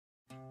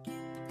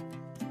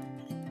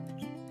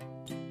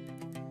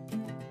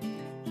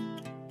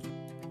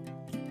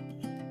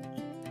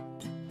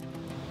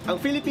Ang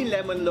Philippine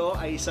Lemon Law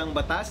ay isang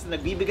batas na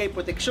nagbibigay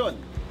proteksyon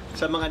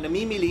sa mga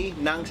namimili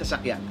ng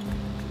sasakyan.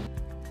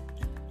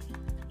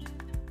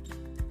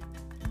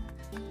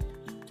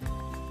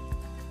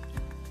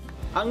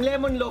 Ang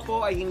Lemon Law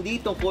po ay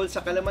hindi tungkol sa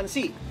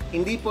kalamansi.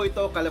 Hindi po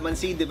ito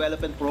kalamansi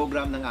development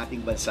program ng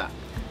ating bansa.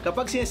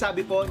 Kapag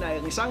sinasabi po na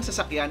ang isang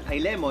sasakyan ay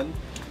lemon,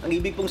 ang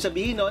ibig pong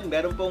sabihin nun,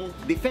 meron pong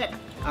defect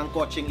ang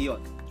kotseng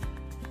iyon.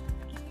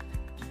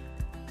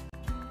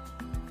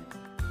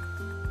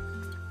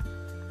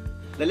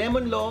 The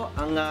Lemon Law,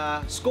 ang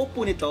scope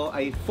po nito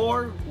ay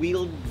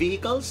 4-wheeled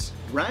vehicles,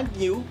 brand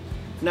new,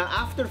 na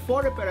after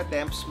 4 repair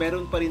attempts,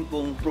 meron pa rin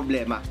pong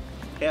problema.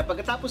 Kaya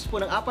pagkatapos po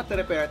ng 4 na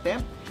repair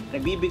attempt,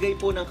 nagbibigay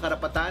po ng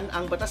karapatan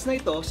ang batas na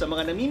ito sa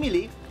mga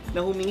namimili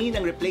na humingi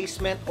ng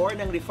replacement or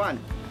ng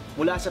refund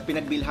mula sa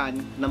pinagbilhan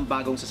ng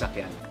bagong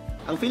sasakyan.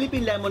 Ang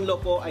Philippine Lemon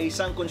Law po ay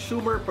isang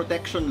consumer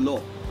protection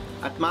law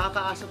at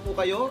makakaasa po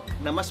kayo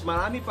na mas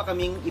marami pa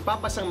kaming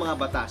ipapasang mga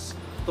batas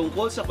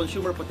tungkol sa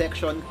consumer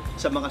protection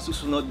sa mga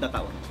susunod na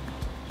taon.